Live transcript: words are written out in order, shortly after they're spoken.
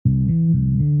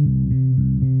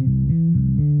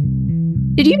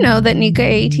Did you know that Nika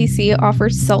AATC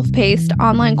offers self-paced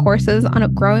online courses on a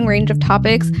growing range of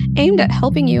topics aimed at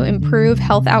helping you improve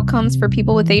health outcomes for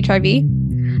people with HIV?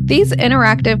 These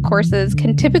interactive courses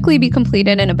can typically be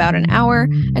completed in about an hour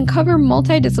and cover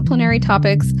multidisciplinary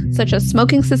topics such as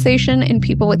smoking cessation in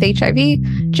people with HIV,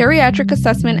 geriatric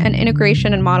assessment and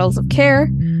integration in models of care,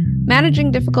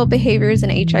 managing difficult behaviors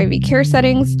in HIV care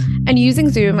settings, and using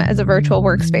Zoom as a virtual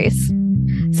workspace.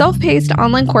 Self-paced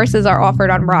online courses are offered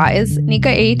on Rise, Nika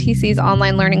AATC's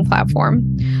online learning platform.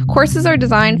 Courses are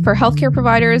designed for healthcare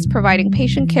providers providing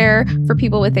patient care for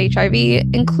people with HIV,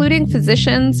 including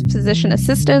physicians, physician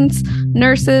assistants,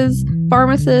 nurses,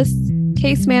 pharmacists,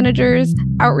 case managers,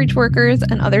 outreach workers,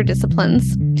 and other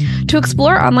disciplines. To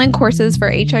explore online courses for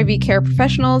HIV care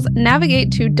professionals,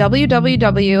 navigate to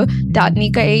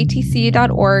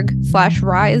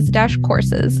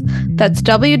www.nikaatc.org/rise-courses. That's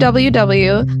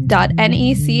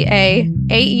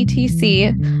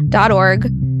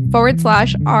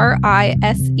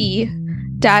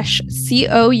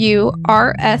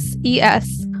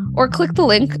or click the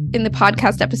link in the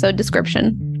podcast episode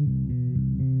description.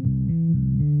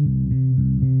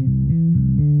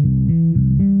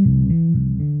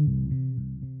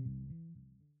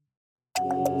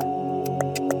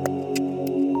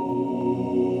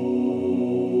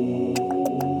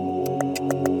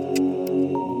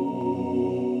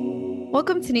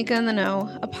 Welcome to Nika in the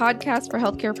Know, a podcast for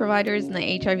healthcare providers in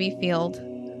the HIV field.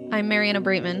 I'm Mariana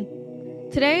Breitman.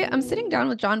 Today, I'm sitting down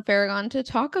with John Farragon to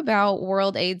talk about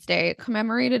World AIDS Day,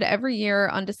 commemorated every year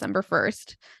on December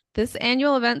 1st. This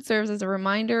annual event serves as a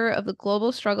reminder of the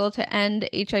global struggle to end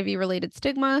HIV-related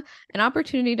stigma, an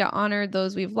opportunity to honor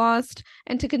those we've lost,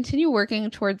 and to continue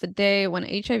working towards a day when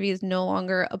HIV is no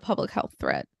longer a public health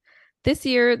threat. This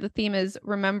year, the theme is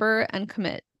Remember and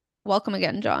Commit. Welcome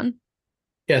again, John.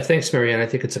 Yeah, thanks, Marianne. I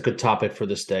think it's a good topic for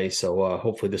this day, so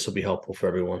hopefully this will be helpful for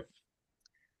everyone.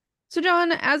 So,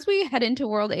 John, as we head into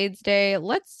World AIDS Day,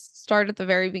 let's start at the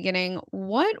very beginning.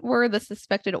 What were the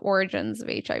suspected origins of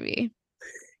HIV?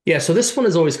 Yeah, so this one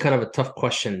is always kind of a tough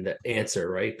question to answer,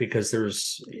 right? Because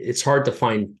it's hard to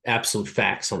find absolute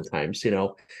facts sometimes.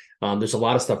 There's a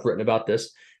lot of stuff written about this,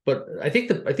 but I think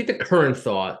the current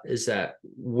thought is that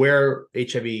where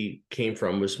HIV came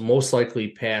from was most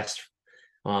likely passed.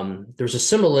 There's a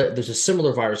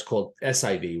similar virus called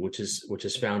SIV, which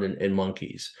is found in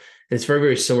monkeys. And it's very,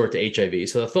 very similar to HIV.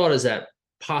 So the thought is that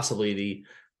possibly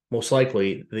most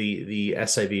likely the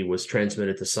SIV was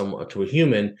transmitted to a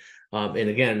human. And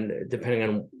again, depending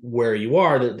on where you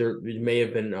are, there may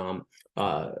have been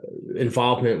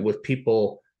involvement with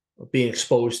people being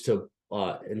exposed to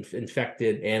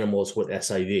infected animals with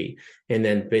SIV, and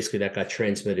then basically that got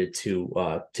transmitted to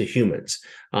humans.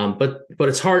 But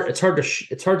it's hard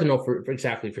to know for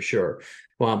exactly for sure.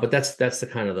 But that's the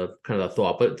kind of the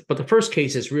thought. But the first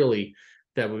cases really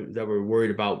that we're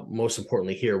worried about most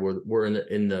importantly here were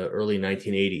in the early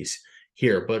 1980s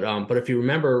here. But if you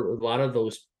remember, a lot of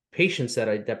those patients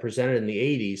that presented in the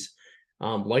 80s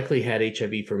likely had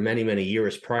HIV for many, many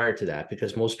years prior to that,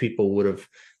 because most people would have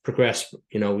progressed,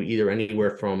 either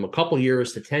anywhere from a couple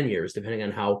years to 10 years, depending on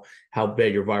how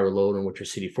bad your viral load and what your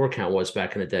CD4 count was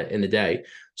back in the day.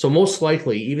 So most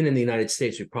likely, even in the United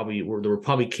States, there were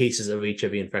probably cases of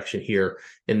HIV infection here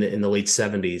in the late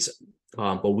 70s,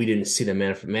 but we didn't see them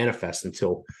manifest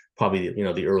until probably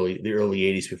the early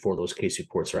 80s, before those case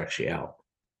reports are actually out.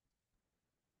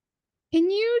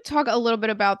 Can you talk a little bit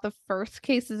about the first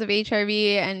cases of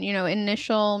HIV and,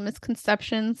 initial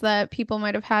misconceptions that people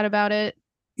might have had about it?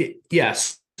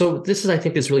 Yes. So this I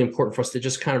think is really important for us to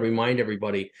just kind of remind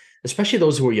everybody, especially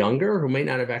those who are younger, who may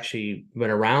not have actually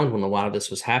been around when a lot of this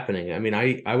was happening. I mean,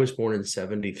 I was born in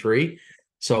 73,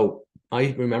 so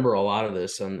I remember a lot of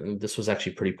this, and this was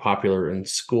actually pretty popular in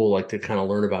school, like to kind of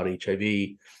learn about HIV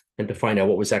and to find out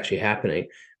what was actually happening.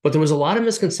 But there was a lot of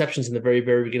misconceptions in the very,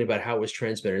 very beginning about how it was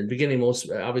transmitted. In the beginning,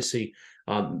 most obviously,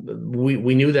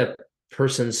 we knew that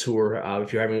persons who were,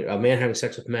 if you're having a man having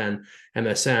sex with men,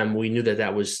 MSM, we knew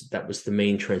that was the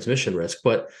main transmission risk.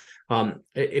 But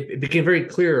it became very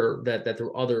clear that there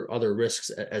were other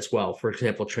risks as well. For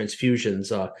example,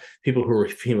 transfusions, people who were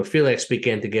hemophiliacs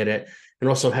began to get it, and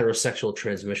also heterosexual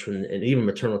transmission and even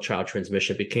maternal child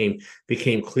transmission became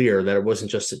clear that it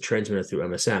wasn't just transmitted through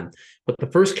MSM. But the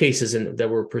first cases that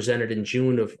were presented in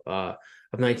June of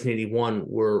 1981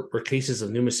 were cases of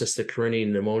pneumocystic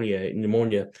carinine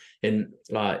pneumonia in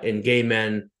gay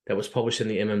men, that was published in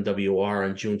the MMWR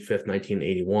on June 5th,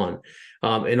 1981.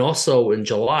 And also in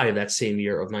July of that same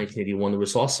year of 1981, there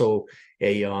was also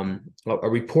a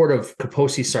report of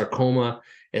Kaposi sarcoma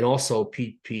and also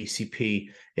PCP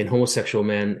in homosexual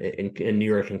men in New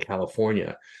York and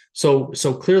California. So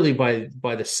clearly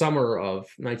by the summer of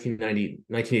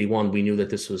 1981, we knew that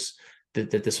this was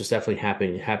this was definitely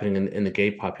happening in the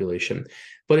gay population.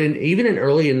 But even in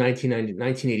early in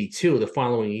 1982, the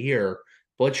following year,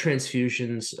 blood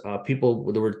transfusions,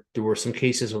 there were some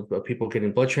cases of people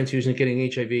getting blood transfusions, getting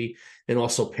HIV, and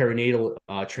also perinatal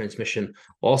transmission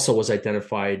also was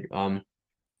identified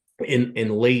in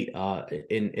late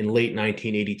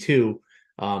 1982.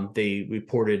 They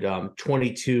reported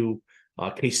 22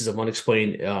 cases of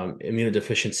unexplained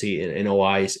immunodeficiency in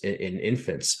OIs in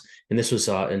infants. And this was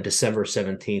in December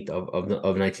 17th of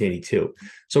 1982.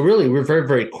 So really, we're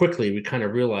very quickly, we kind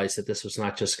of realized that this was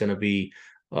not just going to be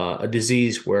a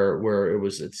disease where it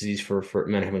was a disease for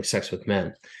men having sex with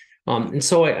men. And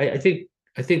so I think,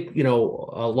 a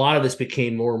lot of this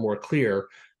became more and more clear.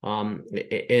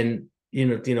 And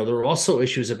there were also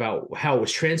issues about how it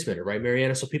was transmitted, right,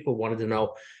 Mariana? So people wanted to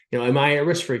know, am I at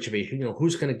risk for HIV?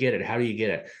 Who's going to get it? How do you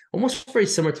get it? Almost very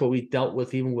similar to what we dealt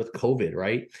with even with COVID,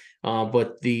 right?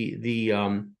 But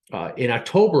in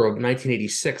October of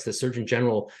 1986, the Surgeon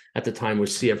General at the time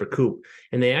was C. Everett Koop,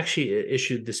 and they actually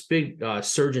issued this big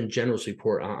Surgeon General's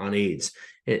report on AIDS.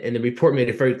 And the report made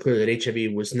it very clear that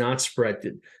HIV was not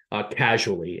spread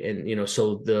casually, and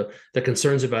so the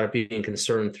concerns about it being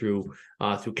concerned through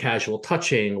casual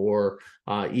touching or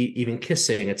even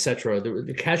kissing, etc.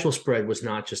 The casual spread was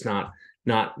not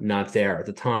there at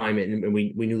the time, and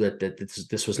we knew that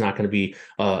this was not going to be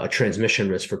a transmission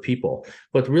risk for people.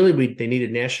 But really, they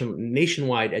needed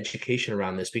nationwide education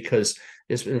around this, because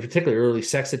it's in particular early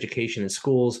sex education in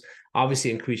schools, obviously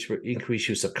increased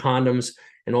use of condoms,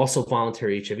 and also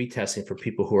voluntary HIV testing for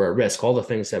people who are at risk. All the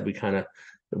things that we kind of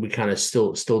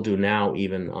still do now,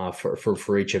 even for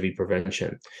HIV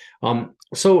prevention.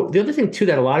 So the other thing too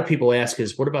that a lot of people ask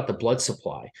is, what about the blood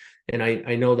supply? And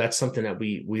I know that's something that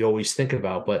we always think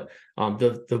about, but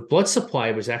the blood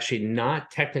supply was actually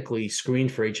not technically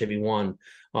screened for HIV-1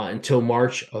 until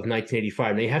March of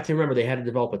 1985. Now you have to remember, they had to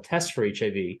develop a test for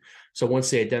HIV. So once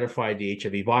they identified the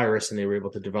HIV virus and they were able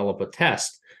to develop a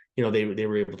test, they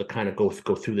were able to kind of go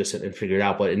through this and figure it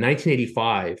out. But in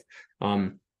 1985,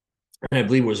 and I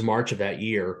believe it was March of that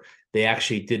year, they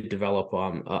actually did develop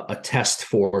a test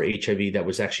for HIV that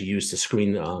was actually used to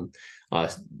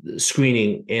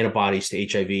screening antibodies to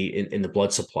HIV in the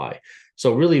blood supply.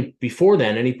 So really, before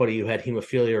then, anybody who had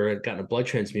hemophilia or had gotten a blood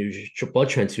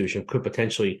transfusion could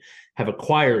potentially have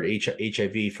acquired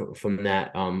HIV from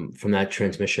that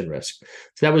transmission risk.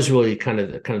 So that was really kind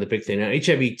of the big thing. Now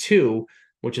HIV-2,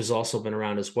 which has also been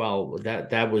around as well,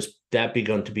 that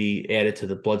begun to be added to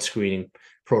the blood screening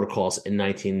protocols in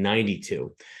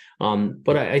 1992.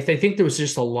 But I think there was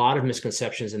just a lot of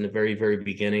misconceptions in the very, very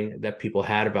beginning that people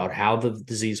had about how the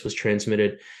disease was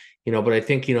transmitted. But I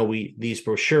think these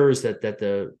brochures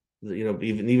that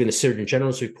even the Surgeon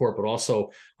General's report, but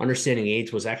also Understanding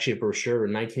AIDS was actually a brochure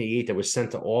in 1988 that was sent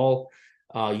to all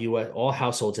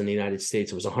households in the United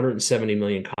States. It was 170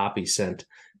 million copies sent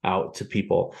out to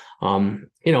people. And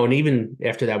even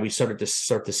after that, we started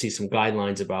to see some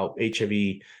guidelines about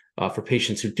HIV for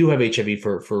patients who do have HIV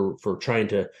for trying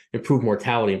to improve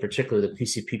mortality. In particular, the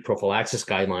PCP prophylaxis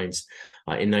guidelines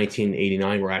in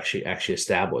 1989 were actually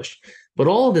established. But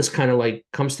all of this kind of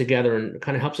comes together and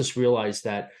kind of helps us realize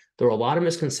that there were a lot of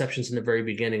misconceptions in the very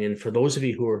beginning. And for those of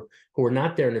you who were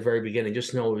not there in the very beginning,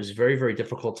 just know it was a very, very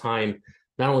difficult time,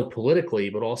 not only politically,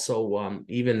 but also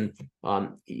even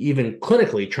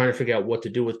clinically, trying to figure out what to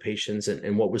do with patients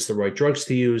and what was the right drugs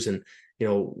to use, and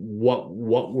what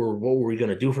were we going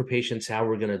to do for patients, how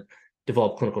we're going to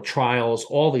develop clinical trials.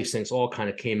 All these things all kind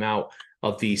of came out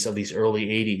of these early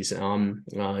 80s,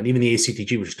 and even the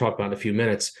ACTG, which we'll talk about in a few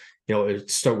minutes.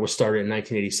 Was started in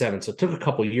 1987, so it took a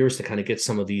couple of years to kind of get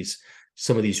some of these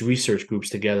research groups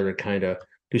together and kind of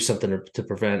do something to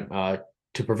prevent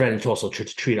and to also to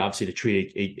treat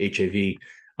HIV.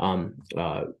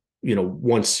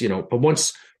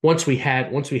 Once we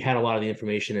had a lot of the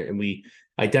information and we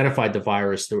identified the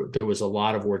virus, there was a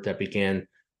lot of work that began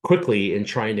quickly in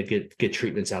trying to get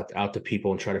treatments out to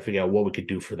people and try to figure out what we could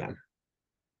do for them.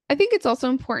 I think it's also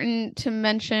important to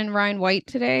mention Ryan White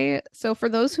today. So for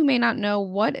those who may not know,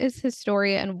 what is his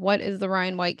story and what is the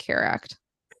Ryan White Care Act?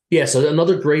 Yeah, so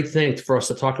another great thing for us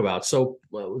to talk about. So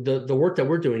the work that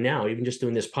we're doing now, even just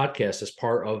doing this podcast, is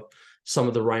part of some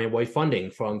of the Ryan White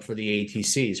funding for the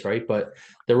ATCs, right? But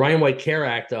the Ryan White Care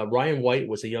Act, Ryan White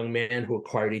was a young man who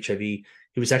acquired HIV. He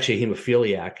was actually a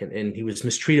hemophiliac, and he was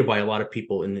mistreated by a lot of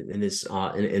people in this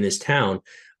town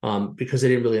because they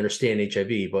didn't really understand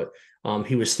HIV. But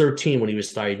he was 13 when he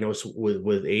was diagnosed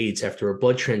with AIDS after a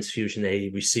blood transfusion that he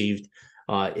received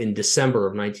in December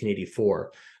of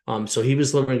 1984. So he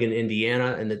was living in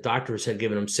Indiana, and the doctors had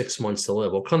given him 6 months to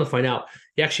live. Well, come to find out,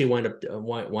 he actually wound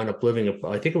up living.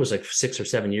 I think it was like 6 or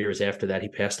 7 years after that he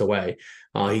passed away.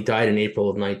 He died in April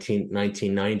of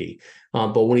 1990.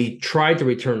 But when he tried to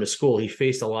return to school, he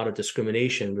faced a lot of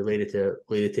discrimination related to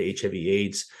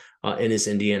HIV/AIDS in his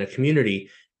Indiana community.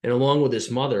 And along with his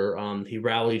mother, he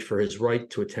rallied for his right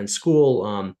to attend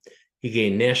school. He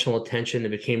gained national attention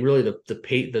and became really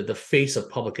the face of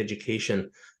public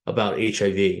education about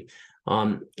HIV.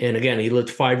 And again, he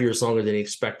lived 5 years longer than he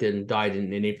expected and died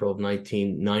in April of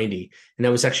 1990. And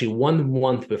that was actually 1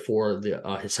 month before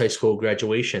his high school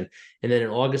graduation. And then in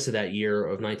August of that year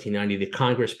of 1990, the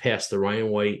Congress passed the Ryan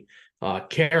White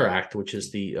CARE Act, which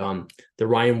is the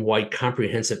Ryan White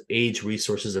Comprehensive AIDS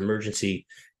Resources Emergency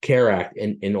CARE Act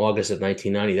in August of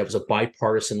 1990. That was a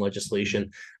bipartisan legislation.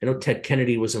 I know Ted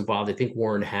Kennedy was involved. I think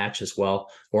Orrin Hatch as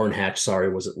well. Orrin Hatch,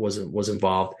 sorry, was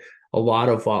involved. A lot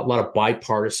of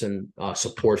bipartisan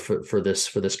support for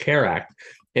this CARE Act,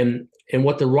 and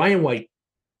what the Ryan White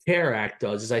CARE Act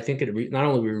does is I think it not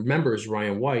only remembers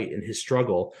Ryan White and his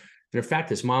struggle, and in fact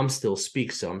his mom still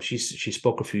speaks. She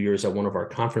spoke a few years at one of our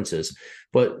conferences,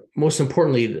 but most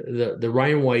importantly, the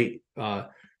Ryan White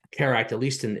CARE Act, at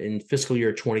least in fiscal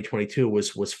year 2022,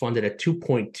 was funded at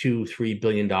 $2.23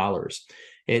 billion,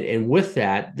 and with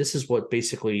that, this is what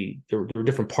basically there are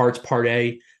different parts. Part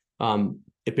A.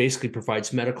 It basically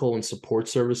provides medical and support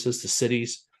services to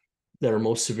cities that are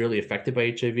most severely affected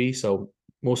by HIV. So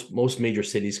most major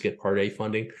cities get Part A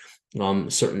funding,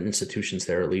 certain institutions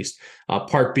there at least.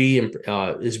 Part B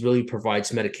is really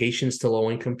provides medications to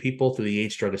low-income people through the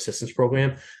AIDS Drug Assistance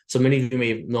Program. So many of you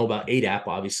may know about ADAP,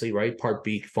 obviously, right? Part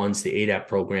B funds the ADAP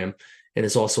program and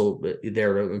is also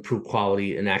there to improve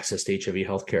quality and access to HIV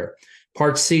healthcare.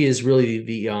 Part C is really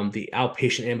the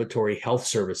outpatient ambulatory health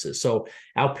services. So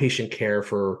outpatient care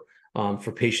for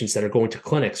patients that are going to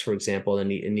clinics, for example, and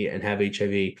have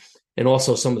HIV, and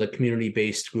also some of the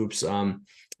community-based groups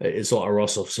are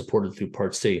also supported through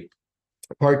Part C.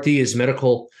 Part D is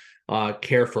medical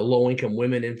care for low-income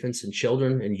women, infants, and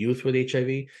children and youth with HIV.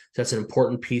 So that's an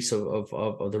important piece of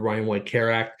the Ryan White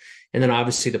CARE Act. And then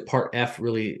obviously the Part F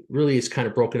really is kind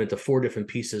of broken into 4 different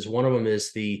pieces. One of them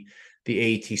is the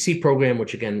AETC program,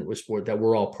 which again was that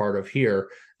we're all part of here.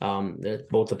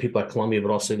 Both the people at Columbia, but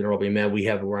also even Albany Med, we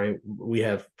have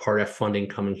Part F funding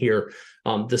coming here.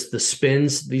 The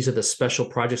SPINs, these are the special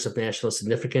projects of national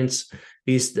significance.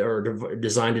 These are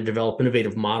designed to develop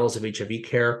innovative models of HIV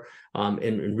care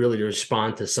and really to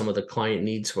respond to some of the client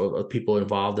needs of people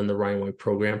involved in the Ryan White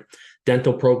program.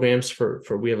 Dental programs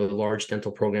we have a large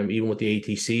dental program, even with the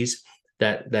ATCs.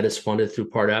 That is funded through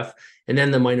Part F, and then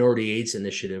the Minority AIDS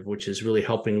Initiative, which is really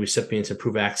helping recipients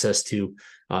improve access for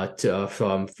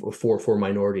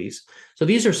minorities. So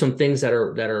these are some things that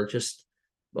are just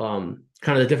kind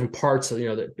of the different parts of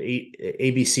the A,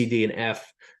 B, C, D, and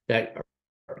F that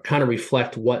kind of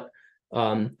reflect what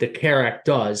the CARE Act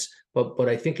does. But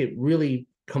I think it really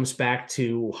comes back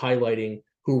to highlighting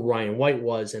who Ryan White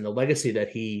was and the legacy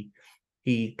that he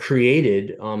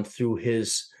created through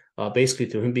his. Basically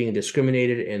through him being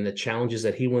discriminated and the challenges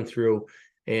that he went through.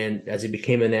 And as he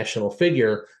became a national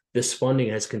figure, this funding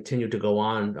has continued to go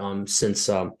on since,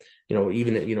 he died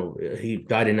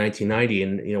in 1990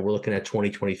 and, we're looking at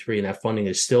 2023 and that funding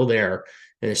is still there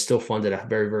and is still funded at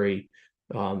very, very,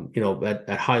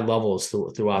 at high levels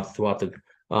throughout the,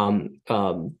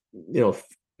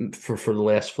 for the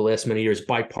last many years,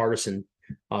 bipartisan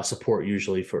support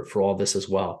usually for all this as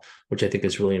well, which I think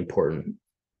is really important.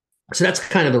 So that's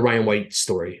kind of the Ryan White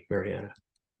story, Mariana.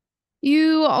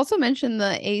 You also mentioned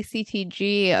the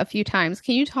ACTG a few times.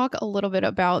 Can you talk a little bit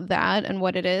about that and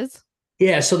what it is?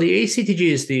 Yeah, so the ACTG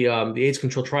is the AIDS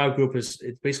Control Trial Group.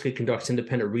 It basically conducts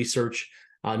independent research,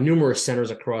 numerous centers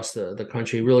across the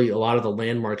country. Really, a lot of the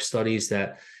landmark studies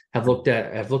that have looked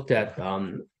at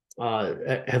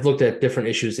different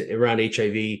issues around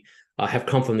HIV. Have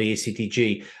come from the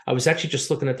ACTG. I was actually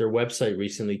just looking at their website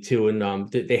recently too,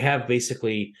 and they have there's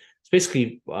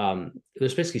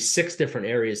basically 6 different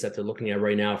areas that they're looking at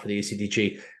right now for the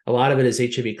ACTG. A lot of it is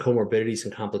HIV comorbidities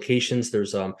and complications.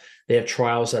 They have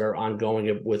trials that are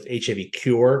ongoing with HIV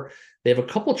cure. They have a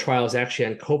couple of trials actually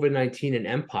on COVID-19 and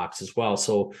Mpox as well.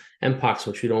 So Mpox,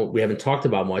 which we haven't talked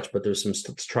about much, but there's some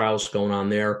trials going on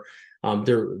there.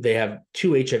 They have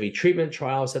 2 HIV treatment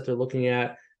trials that they're looking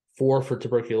at. 4 for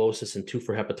tuberculosis and 2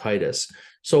 for hepatitis.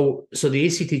 So the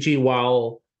ACTG,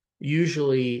 while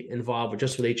usually involved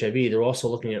just with HIV, they're also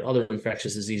looking at other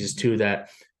infectious diseases too that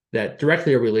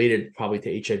directly are related probably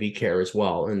to HIV care as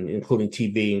well, and including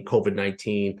TB and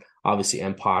COVID-19, obviously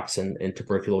mpox and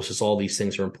tuberculosis. All these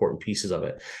things are important pieces of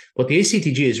it. But the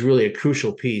ACTG is really a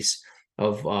crucial piece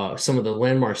of some of the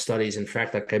landmark studies. In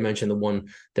fact, like I mentioned, the one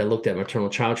that looked at maternal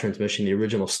child transmission, the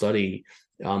original study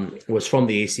was from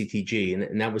the ACTG,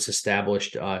 and that was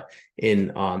established in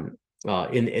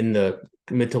the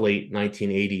mid to late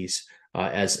 1980s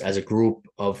as a group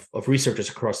of researchers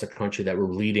across the country that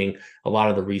were leading a lot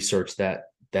of the research that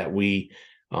we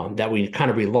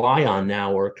kind of rely on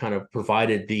now, or kind of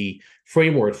provided the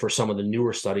framework for some of the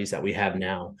newer studies that we have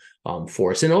now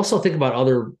for us. And also think about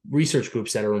other research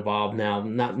groups that are involved now,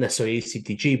 not necessarily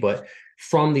ACTG, but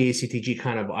from the ACTG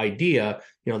kind of idea.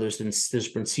 There's been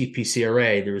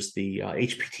CPCRA, there's the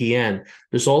HPTN,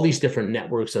 there's all these different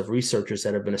networks of researchers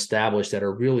that have been established that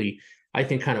are really, I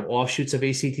think, kind of offshoots of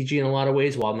ACTG in a lot of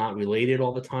ways, while not related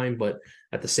all the time, but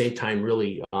at the same time,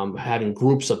 really having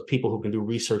groups of people who can do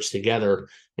research together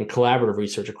and collaborative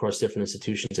research across different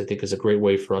institutions, I think is a great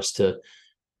way for us to.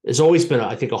 It's always been,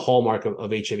 I think, a hallmark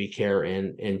of HIV care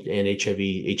and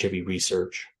HIV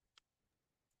research.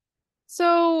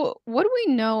 So, what do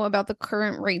we know about the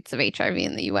current rates of HIV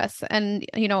in the US? And,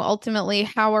 ultimately,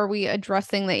 how are we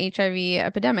addressing the HIV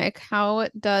epidemic? How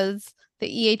does the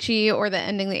EHE, or the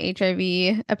Ending the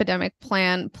HIV Epidemic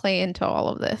plan, play into all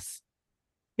of this?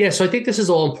 Yeah, so I think this is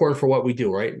all important for what we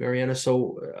do, right, Mariana?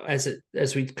 So as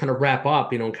we kind of wrap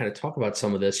up, and kind of talk about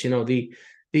some of this, the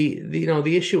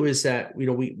issue is that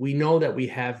we know that we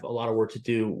have a lot of work to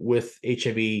do with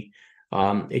HIV,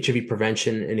 HIV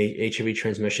prevention and HIV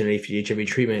transmission and HIV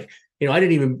treatment. I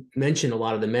didn't even mention a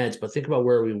lot of the meds, but think about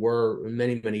where we were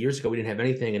many, many years ago. We didn't have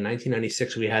anything. In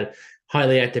 1996, we had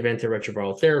highly active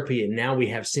antiretroviral therapy, and now we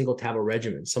have single tablet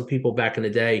regimens. Some people back in the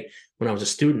day, when I was a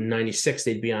student in 96,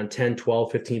 they'd be on 10,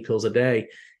 12, 15 pills a day.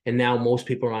 And now most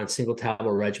people are on single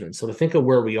tablet regimens. So to think of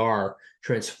where we are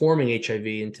transforming HIV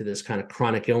into this kind of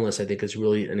chronic illness, I think is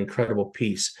really an incredible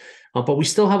piece. But we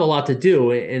still have a lot to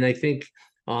do. And I think,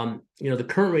 the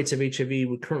current rates of HIV,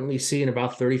 we currently see in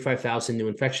about 35,000 new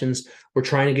infections. We're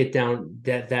trying to get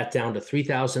that down to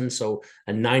 3,000. So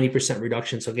a 90%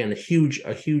 reduction. So again, a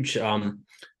huge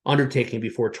undertaking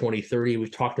before 2030.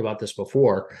 We've talked about this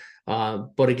before.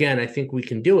 But again, I think we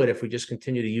can do it if we just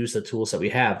continue to use the tools that we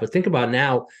have. But think about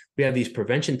now, we have these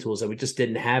prevention tools that we just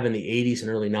didn't have in the 80s and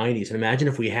early 90s. And imagine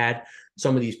if we had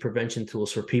some of these prevention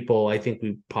tools for people. I think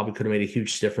we probably could have made a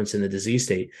huge difference in the disease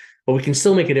state. But we can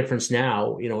still make a difference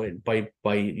now, by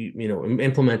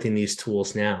implementing these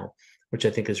tools now, which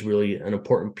I think is really an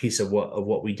important piece of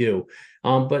what we do.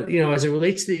 But as it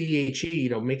relates to the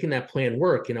EHE, making that plan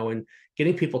work, and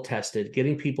getting people tested,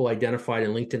 getting people identified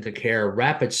and linked into care,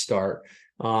 rapid start,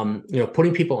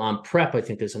 putting people on PrEP, I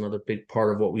think is another big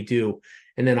part of what we do.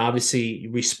 And then obviously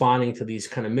responding to these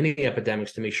kind of mini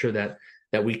epidemics to make sure that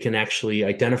we can actually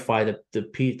identify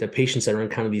the patients that are in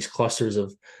kind of these clusters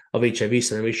of HIV.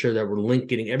 So to make sure that we're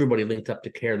getting everybody linked up to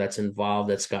care that's involved,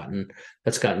 that's gotten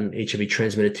HIV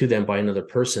transmitted to them by another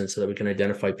person, so that we can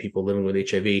identify people living with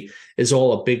HIV, is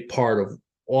all a big part of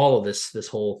all of this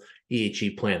whole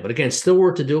EHE plan. But again, still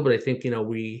work to do. But I think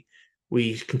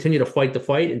we continue to fight the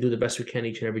fight and do the best we can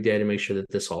each and every day to make sure that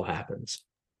this all happens.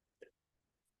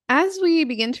 As we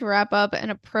begin to wrap up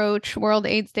and approach World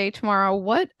AIDS Day tomorrow,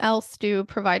 what else do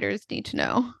providers need to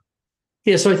know?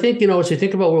 Yeah, so I think, as you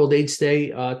think about World AIDS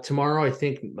Day tomorrow, I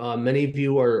think many of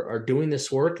you are doing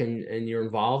this work and you're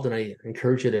involved, and I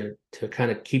encourage you to kind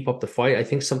of keep up the fight. I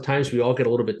think sometimes we all get a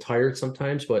little bit tired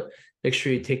sometimes, but make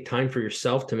sure you take time for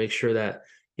yourself to make sure that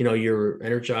you're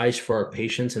energized for our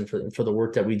patients and for the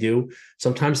work that we do.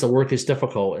 Sometimes the work is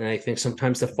difficult, and I think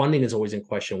sometimes the funding is always in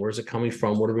question. Where's it coming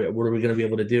from? What are we going to be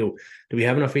able to do? Do we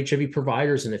have enough HIV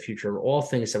providers in the future? All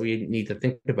things that we need to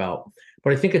think about.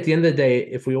 But I think at the end of the day,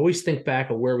 if we always think back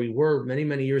of where we were many,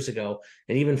 many years ago,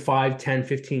 and even 5, 10,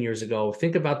 15 years ago,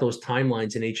 think about those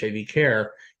timelines in HIV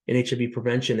care and HIV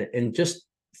prevention, and just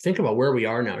think about where we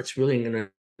are now. It's really an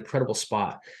incredible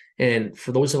spot. And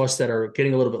for those of us that are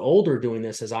getting a little bit older doing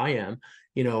this, as I am,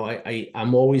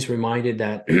 I'm always reminded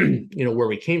that, where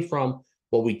we came from,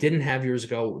 what we didn't have years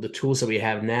ago, the tools that we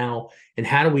have now, and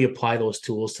how do we apply those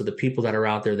tools to the people that are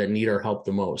out there that need our help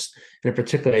the most. And in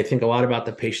particular, I think a lot about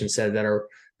the patients that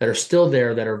are still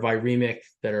there, that are viremic,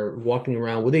 that are walking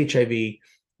around with HIV,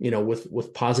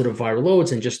 with positive viral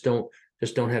loads, and just don't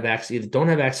have access, either don't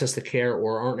have access to care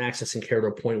or aren't accessing care to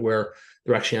a point where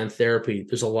they're actually on therapy.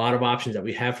 There's a lot of options that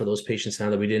we have for those patients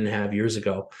now that we didn't have years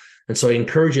ago. And so I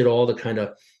encourage you all to kind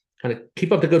of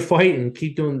keep up the good fight and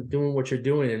keep doing what you're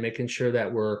doing, and making sure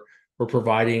that we're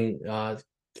providing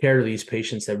care to these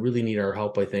patients that really need our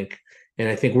help, I think. And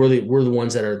I think we're the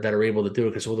ones that are able to do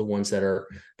it because we're the ones that are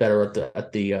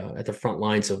at the front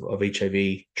lines of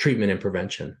HIV treatment and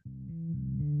prevention.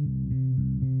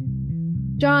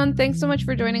 John, thanks so much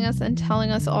for joining us and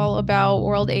telling us all about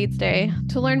World AIDS Day.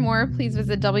 To learn more, please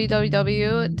visit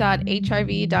www.hiv.gov.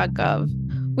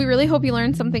 We really hope you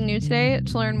learned something new today.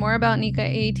 To learn more about NICA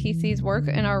AATC's work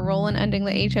and our role in ending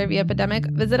the HIV epidemic,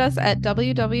 visit us at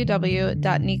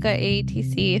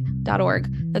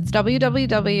www.nicaatc.org. That's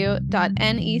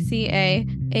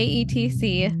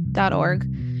www.necaaetc.org.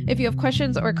 If you have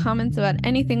questions or comments about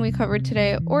anything we covered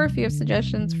today, or if you have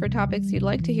suggestions for topics you'd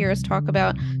like to hear us talk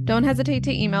about, don't hesitate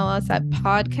to email us at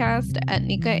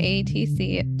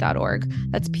podcast@nicaatc.org.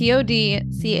 That's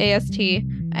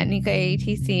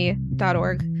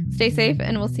podcast@nicaatc.org. Stay safe,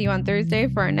 and we'll see you on Thursday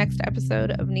for our next episode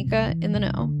of NICA in the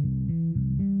Know.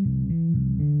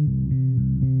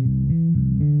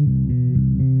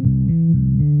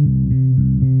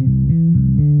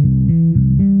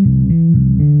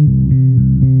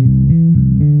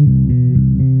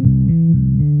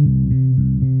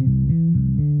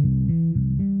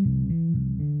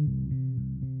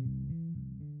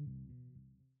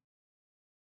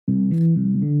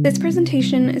 This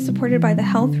presentation is supported by the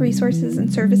Health Resources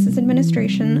and Services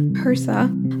Administration,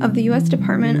 HRSA, of the U.S.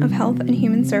 Department of Health and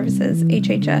Human Services,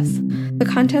 HHS. The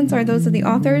contents are those of the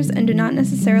authors and do not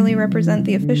necessarily represent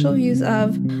the official views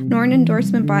of, nor an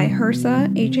endorsement by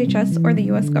HRSA, HHS, or the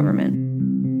U.S. government.